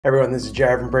Hey everyone, this is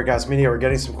Jared from Breakhouse Media. We're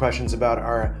getting some questions about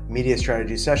our media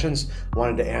strategy sessions.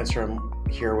 Wanted to answer them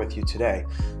here with you today.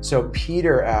 So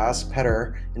Peter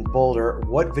in Boulder,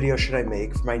 what video should I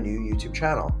make for my new YouTube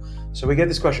channel? So we get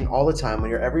this question all the time.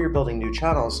 Whenever you're building new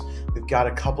channels, we've got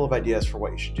a couple of ideas for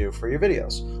what you should do for your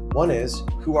videos. One is,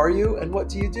 who are you and what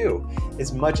do you do?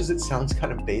 As much as it sounds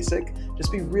kind of basic,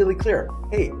 just be really clear.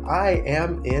 Hey, I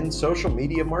am in social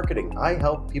media marketing. I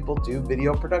help people do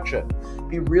video production.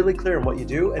 Be really clear on what you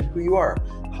do and who you are.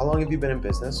 How long have you been in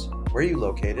business? Where are you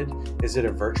located? Is it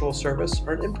a virtual service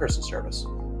or an in-person service?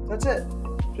 That's it.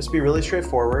 Just be really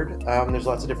straightforward. There's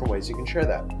lots of different ways you can share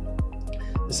that.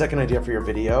 The second idea for your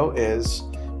video is,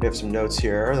 we have some notes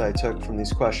here that I took from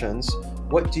these questions.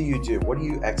 What do you do? What are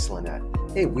you excellent at?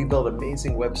 Hey, we build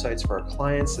amazing websites for our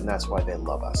clients and that's why they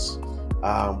love us.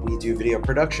 We do video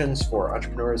productions for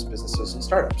entrepreneurs, businesses, and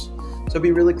startups. So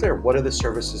be really clear. What are the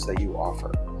services that you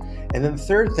offer? And then the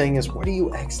third thing is, what are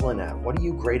you excellent at? What are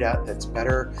you great at that's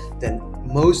better than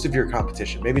most of your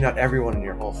competition? Maybe not everyone in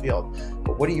your whole field,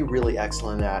 but what are you really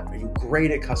excellent at? Are you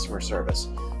great at customer service?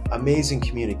 Amazing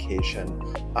communication,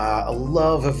 a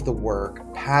love of the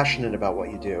work, passionate about what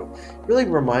you do. Really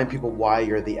remind people why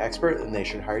you're the expert and they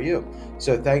should hire you.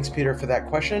 So thanks, Peter, for that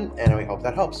question, and we hope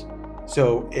that helps.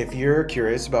 So if you're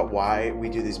curious about why we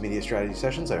do these media strategy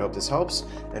sessions, I hope this helps,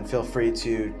 and feel free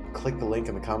to click the link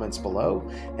in the comments below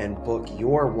and book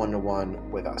your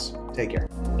one-to-one with us. Take care.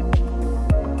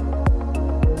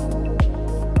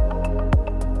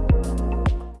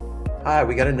 Hi,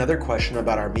 we got another question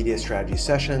about our media strategy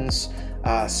sessions.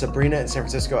 Sabrina in San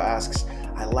Francisco asks,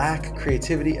 I lack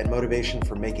creativity and motivation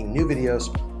for making new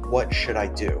videos. What should I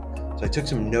do? So I took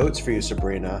some notes for you,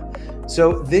 Sabrina.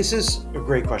 So this is a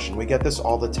great question. We get this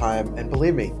all the time, and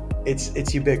believe me,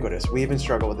 it's ubiquitous. We even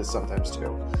struggle with this sometimes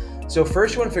too. So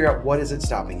first you want to figure out, what is it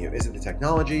stopping you? Is it the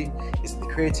technology? Is it the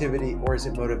creativity? Or is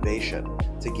it motivation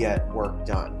to get work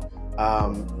done?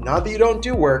 Not that you don't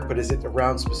do work, but is it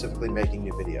around specifically making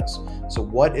new videos? So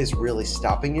what is really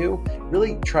stopping you?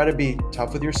 Really try to be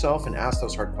tough with yourself and ask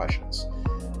those hard questions.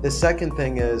 The second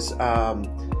thing is,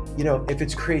 if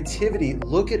it's creativity,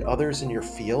 look at others in your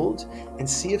field and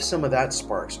see if some of that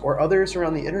sparks, or others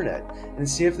around the internet, and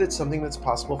see if it's something that's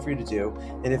possible for you to do,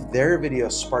 and if their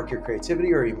videos spark your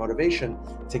creativity or your motivation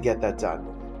to get that done.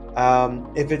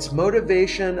 If it's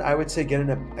motivation, I would say get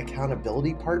an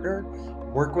accountability partner.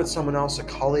 Work with someone else, a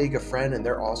colleague, a friend, and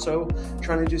they're also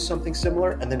trying to do something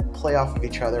similar, and then play off of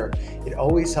each other. It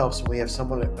always helps when we have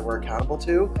someone that we're accountable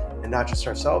to and not just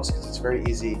ourselves, because it's very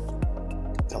easy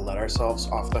to let ourselves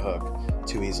off the hook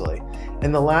too easily.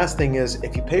 And the last thing is,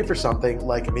 if you pay for something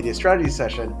like a media strategy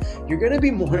session, you're going to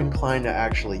be more inclined to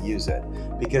actually use it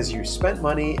because you spent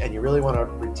money and you really want to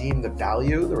redeem the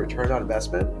value, the return on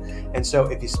investment. And so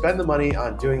if you spend the money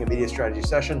on doing a media strategy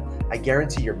session, I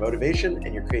guarantee your motivation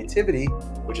and your creativity,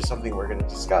 which is something we're going to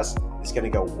discuss, is going to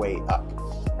go way up.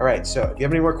 All right, so if you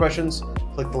have any more questions,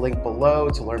 click the link below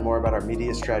to learn more about our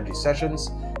media strategy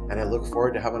sessions. And I look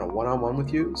forward to having a one-on-one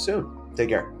with you soon. Take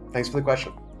care. Thanks for the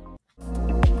question.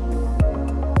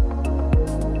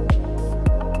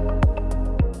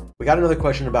 We got another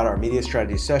question about our media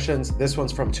strategy sessions. This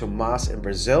one's from Tomas in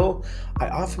Brazil. I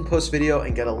often post video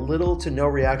and get a little to no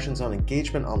reactions on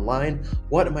engagement online.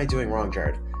 What am I doing wrong,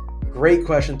 Jared? Great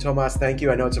question, Tomas. Thank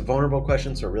you. I know it's a vulnerable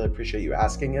question, so I really appreciate you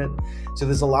asking it. So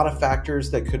there's a lot of factors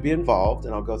that could be involved,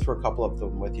 and I'll go through a couple of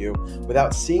them with you.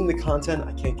 Without seeing the content,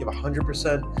 I can't give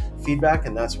 100% feedback,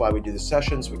 and that's why we do the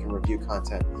sessions. We can review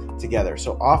content together.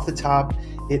 So off the top,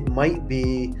 it might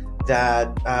be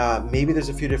that maybe there's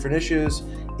a few different issues.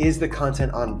 Is the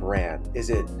content on brand? Is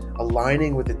it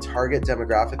aligning with the target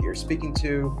demographic you're speaking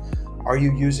to? Are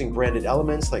you using branded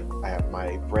elements? Like I have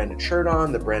my branded shirt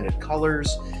on, the branded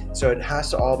colors. So it has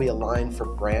to all be aligned for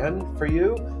brand for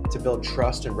you to build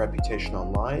trust and reputation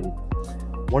online.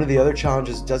 One of the other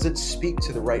challenges, does it speak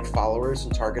to the right followers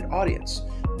and target audience?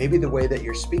 Maybe the way that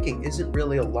you're speaking isn't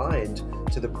really aligned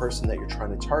to the person that you're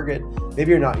trying to target. Maybe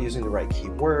you're not using the right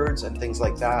keywords and things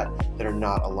like that are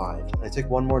not aligned. And I take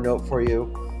one more note for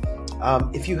you.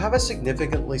 If you have a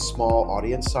significantly small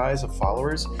audience size of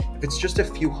followers, if it's just a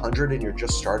few hundred and you're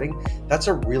just starting, that's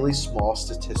a really small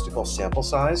statistical sample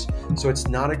size. So it's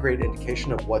not a great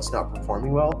indication of what's not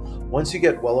performing well. Once you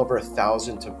get well over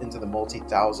 1,000 into the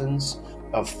multi-thousands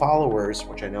of followers,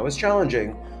 which I know is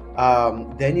challenging,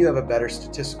 then you have a better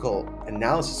statistical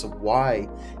analysis of why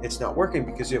it's not working,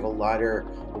 because you have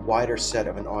a wider set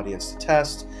of an audience to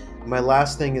test. And my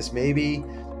last thing is, maybe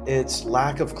it's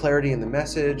lack of clarity in the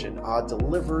message, an odd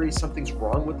delivery, something's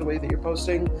wrong with the way that you're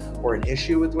posting, or an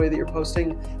issue with the way that you're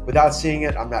posting. Without seeing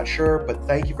it, I'm not sure, but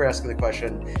thank you for asking the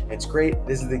question. It's great.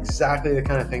 This is exactly the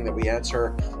kind of thing that we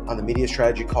answer on the media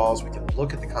strategy calls. We can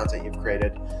look at the content you've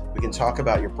created. We can talk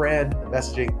about your brand, the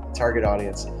messaging, target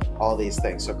audience, all these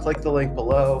things. So click the link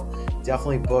below.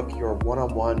 Definitely book your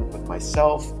one-on-one with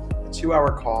myself, a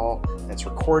 2-hour call that's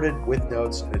recorded with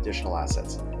notes and additional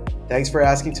assets. Thanks for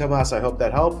asking, Tomas. I hope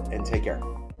that helped, and take care.